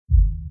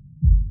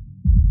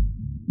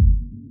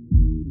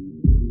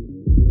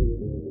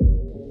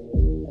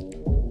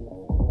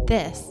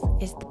This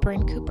is the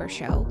Bryn Cooper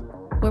Show,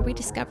 where we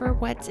discover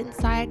what's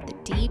inside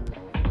the deep,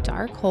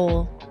 dark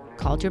hole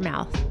called your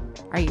mouth.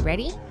 Are you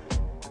ready?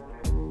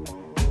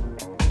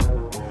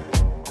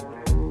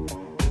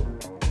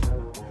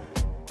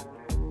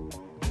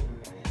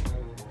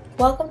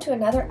 Welcome to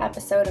another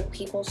episode of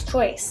People's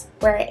Choice,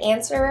 where I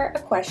answer a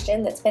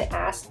question that's been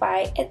asked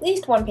by at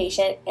least one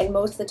patient and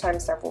most of the time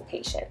several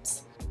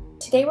patients.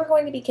 Today we're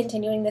going to be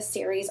continuing this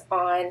series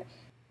on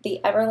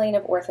the Everlane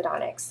of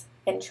orthodontics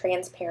and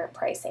transparent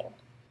pricing.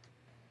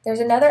 There's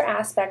another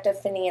aspect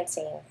of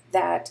financing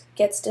that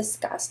gets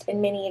discussed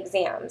in many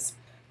exams,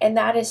 and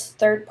that is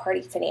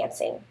third-party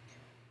financing.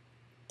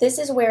 This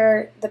is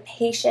where the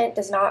patient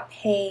does not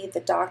pay the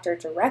doctor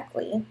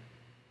directly.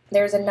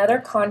 There's another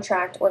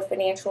contract or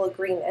financial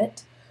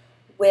agreement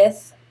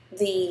with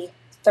the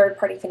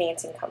third-party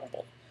financing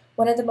company.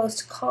 One of the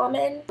most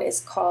common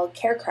is called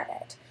Care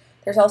Credit.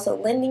 There's also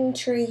Lending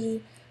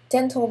Tree,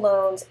 dental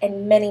loans,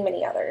 and many,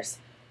 many others.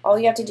 All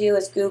you have to do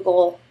is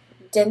Google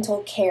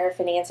dental care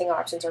financing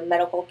options or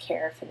medical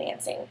care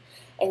financing,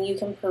 and you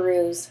can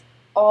peruse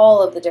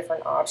all of the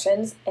different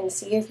options and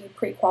see if you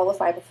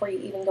pre-qualify before you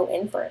even go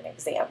in for an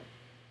exam.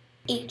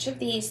 Each of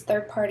these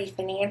third-party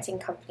financing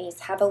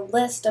companies have a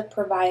list of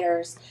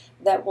providers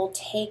that will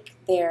take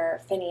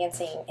their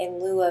financing in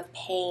lieu of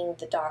paying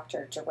the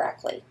doctor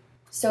directly.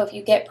 So if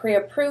you get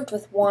pre-approved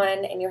with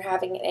one and you're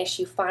having an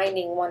issue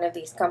finding one of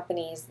these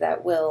companies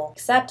that will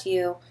accept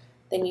you,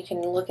 then you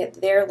can look at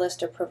their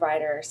list of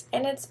providers,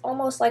 and it's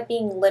almost like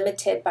being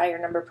limited by your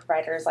number of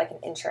providers like an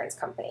insurance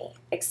company,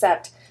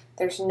 except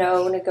there's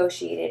no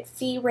negotiated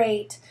fee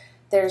rate,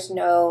 there's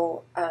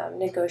no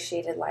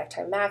negotiated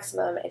lifetime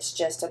maximum. It's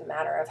just a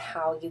matter of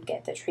how you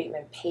get the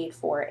treatment paid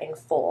for in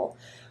full,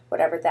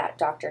 whatever that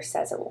doctor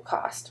says it will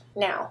cost.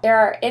 Now, there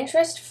are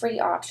interest-free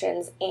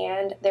options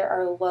and there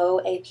are low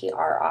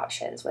APR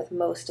options with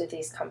most of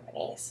these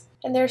companies.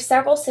 And there are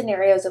several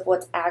scenarios of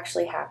what's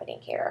actually happening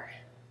here.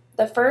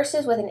 The first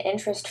is with an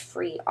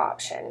interest-free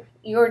option.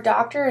 Your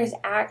doctor is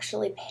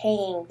actually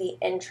paying the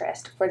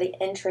interest for the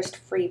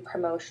interest-free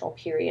promotional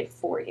period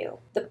for you.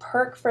 The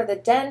perk for the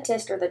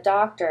dentist or the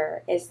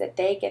doctor is that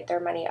they get their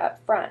money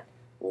up front,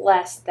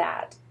 less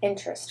that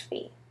interest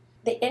fee.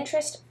 The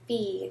interest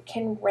fee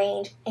can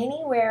range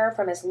anywhere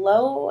from as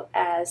low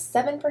as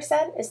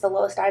 7% is the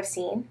lowest I've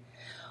seen,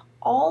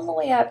 all the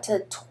way up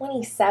to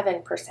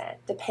 27%,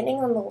 depending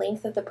on the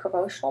length of the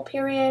promotional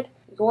period,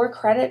 your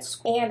credits,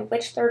 and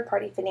which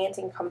third-party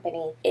financing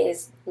company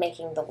is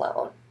making the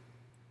loan.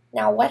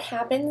 Now, what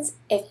happens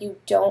if you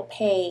don't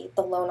pay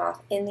the loan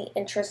off in the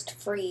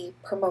interest-free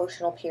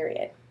promotional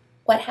period?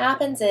 What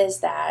happens is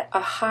that a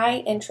high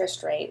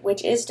interest rate,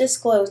 which is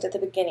disclosed at the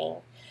beginning,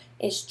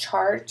 is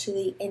charged to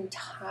the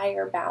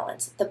entire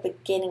balance, the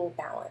beginning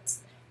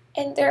balance.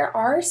 And there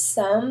are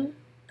some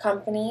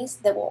companies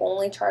that will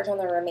only charge on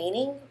the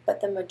remaining,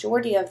 but the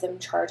majority of them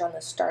charge on the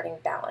starting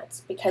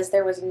balance because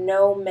there was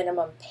no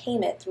minimum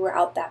payment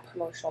throughout that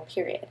promotional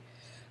period.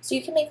 So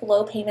you can make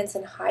low payments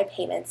and high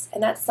payments,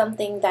 and that's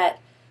something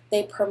that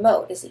they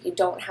promote, is that you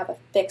don't have a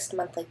fixed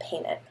monthly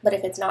payment. But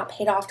if it's not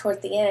paid off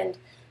towards the end,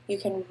 you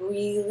can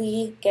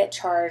really get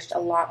charged a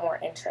lot more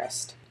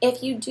interest.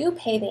 If you do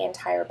pay the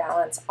entire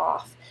balance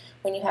off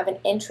when you have an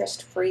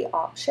interest-free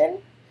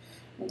option,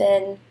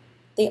 then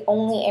the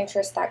only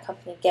interest that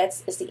company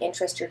gets is the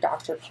interest your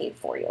doctor paid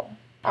for you.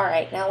 All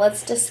right, now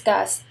let's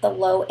discuss the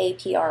low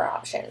APR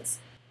options.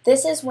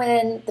 This is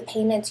when the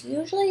payments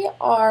usually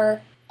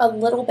are a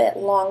little bit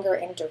longer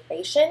in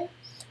duration,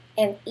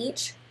 and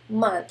each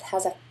month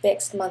has a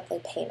fixed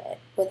monthly payment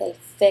with a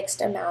fixed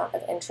amount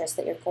of interest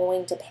that you're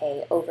going to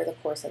pay over the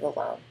course of the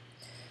loan.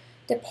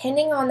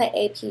 Depending on the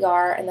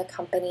APR and the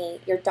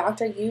company, your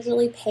doctor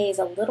usually pays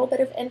a little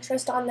bit of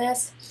interest on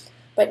this,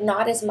 but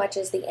not as much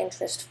as the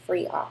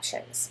interest-free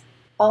options.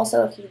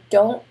 Also, if you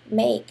don't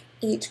make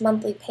each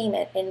monthly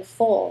payment in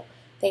full,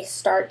 they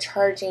start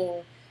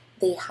charging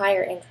the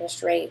higher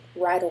interest rate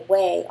right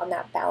away on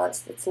that balance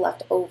that's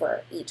left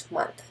over each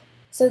month.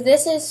 So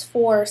this is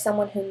for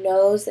someone who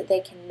knows that they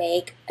can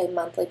make a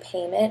monthly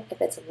payment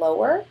if it's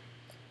lower,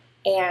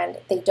 and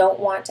they don't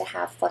want to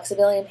have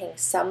flexibility in paying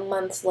some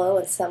months low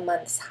and some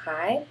months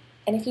high.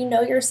 And if you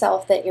know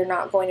yourself that you're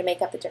not going to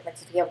make up the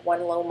difference if you have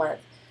one low month,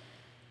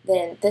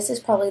 then this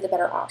is probably the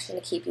better option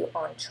to keep you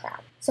on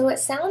track. So it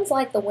sounds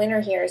like the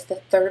winner here is the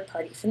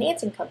third-party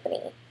financing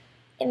company.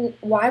 And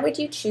why would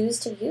you choose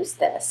to use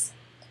this?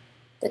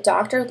 The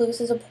doctor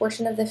loses a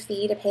portion of the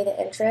fee to pay the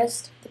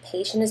interest. The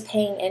patient is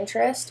paying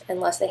interest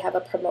unless they have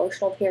a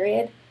promotional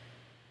period.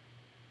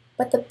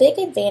 But the big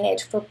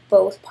advantage for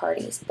both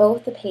parties,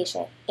 both the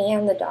patient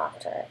and the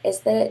doctor,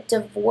 is that it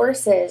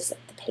divorces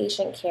the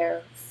patient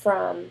care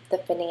from the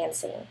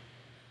financing.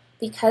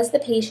 Because the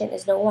patient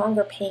is no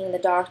longer paying the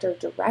doctor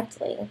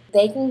directly,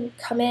 they can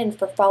come in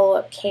for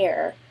follow-up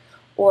care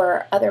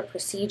or other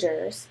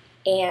procedures,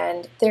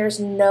 and there's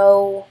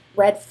no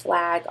red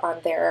flag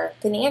on their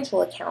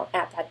financial account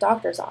at that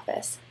doctor's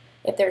office.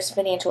 If there's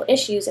financial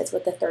issues, it's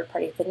with the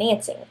third-party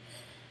financing.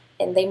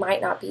 and they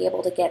might not be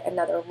able to get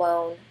another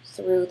loan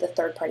through the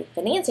third-party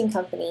financing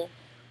company,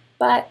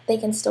 but they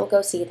can still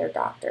go see their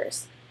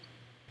doctors.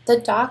 The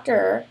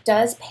doctor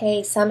does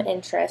pay some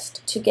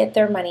interest to get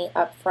their money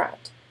up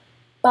front,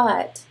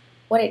 but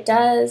what it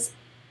does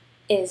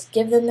is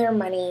give them their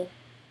money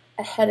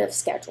ahead of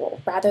schedule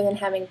rather than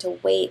having to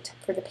wait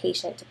for the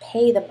patient to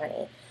pay the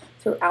money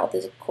throughout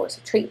the course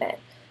of treatment.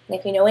 And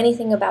if you know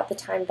anything about the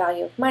time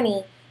value of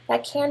money,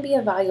 that can be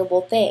a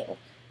valuable thing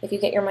if you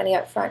get your money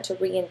up front to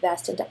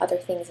reinvest into other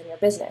things in your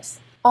business.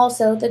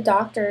 Also, the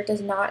doctor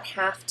does not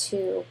have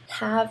to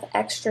have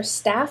extra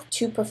staff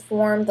to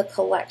perform the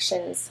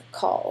collections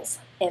calls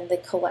and the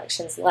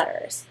collections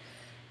letters.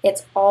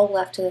 It's all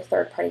left to the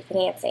third-party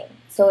financing.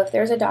 So if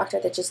there's a doctor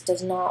that just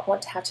does not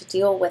want to have to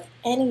deal with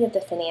any of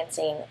the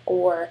financing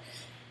or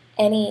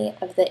any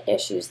of the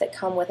issues that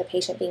come with a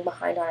patient being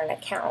behind on an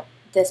account,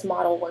 this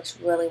model works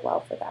really well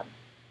for them.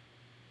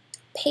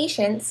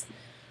 Patients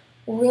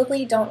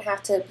really don't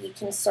have to be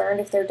concerned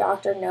if their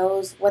doctor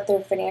knows what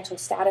their financial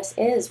status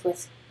is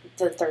with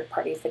the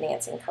third-party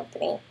financing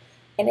company.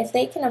 And if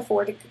they can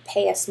afford to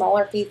pay a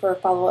smaller fee for a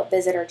follow-up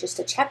visit or just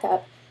a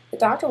checkup, the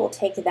doctor will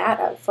take that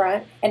up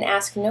front and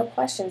ask no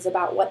questions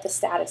about what the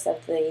status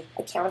of the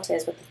account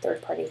is with the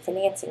third-party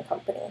financing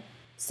company.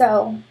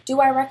 So, do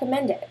I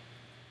recommend it?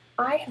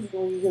 I have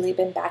really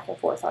been back and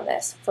forth on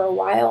this. For a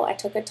while, I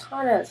took a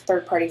ton of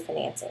third-party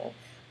financing.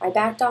 I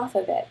backed off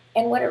of it.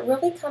 And what it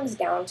really comes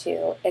down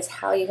to is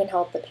how you can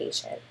help the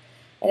patient.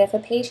 And if a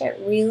patient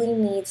really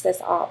needs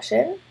this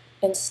option,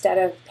 instead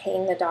of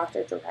paying the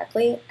doctor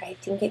directly, I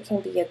think it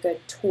can be a good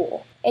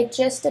tool. It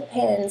just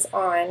depends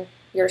on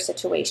your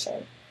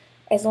situation.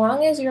 As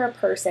long as you're a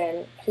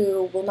person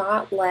who will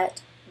not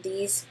let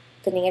these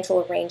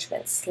financial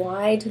arrangements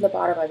slide to the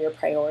bottom of your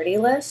priority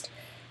list,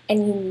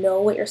 and you know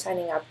what you're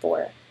signing up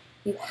for,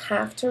 you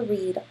have to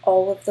read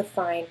all of the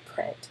fine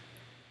print.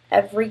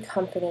 Every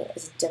company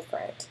is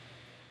different,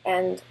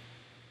 and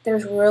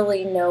there's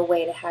really no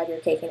way to have your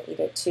cake and eat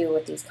it too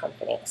with these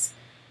companies.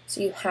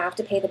 So you have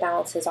to pay the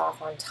balances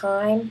off on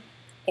time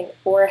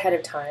or ahead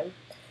of time,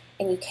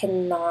 and you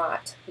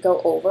cannot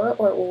go over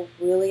or it will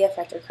really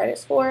affect your credit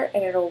score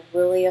and it'll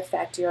really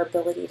affect your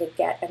ability to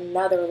get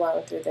another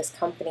loan through this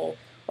company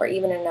or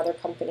even another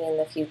company in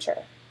the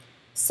future.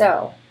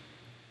 So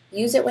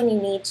use it when you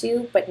need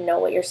to, but know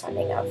what you're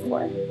signing up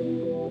for.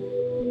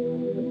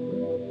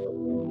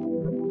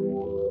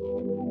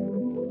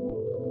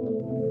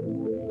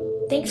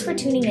 Thanks for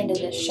tuning into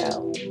this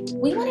show.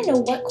 We want to know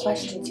what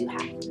questions you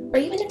have, or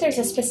even if there's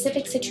a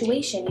specific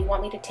situation you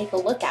want me to take a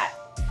look at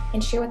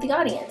and share with the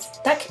audience.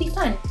 That could be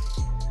fun.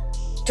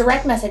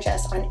 Direct message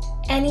us on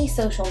any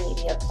social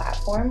media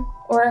platform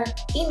or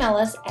email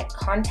us at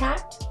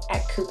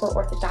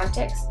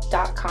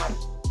contact@cooperorthodontics.com.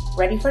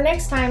 Ready for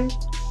next time?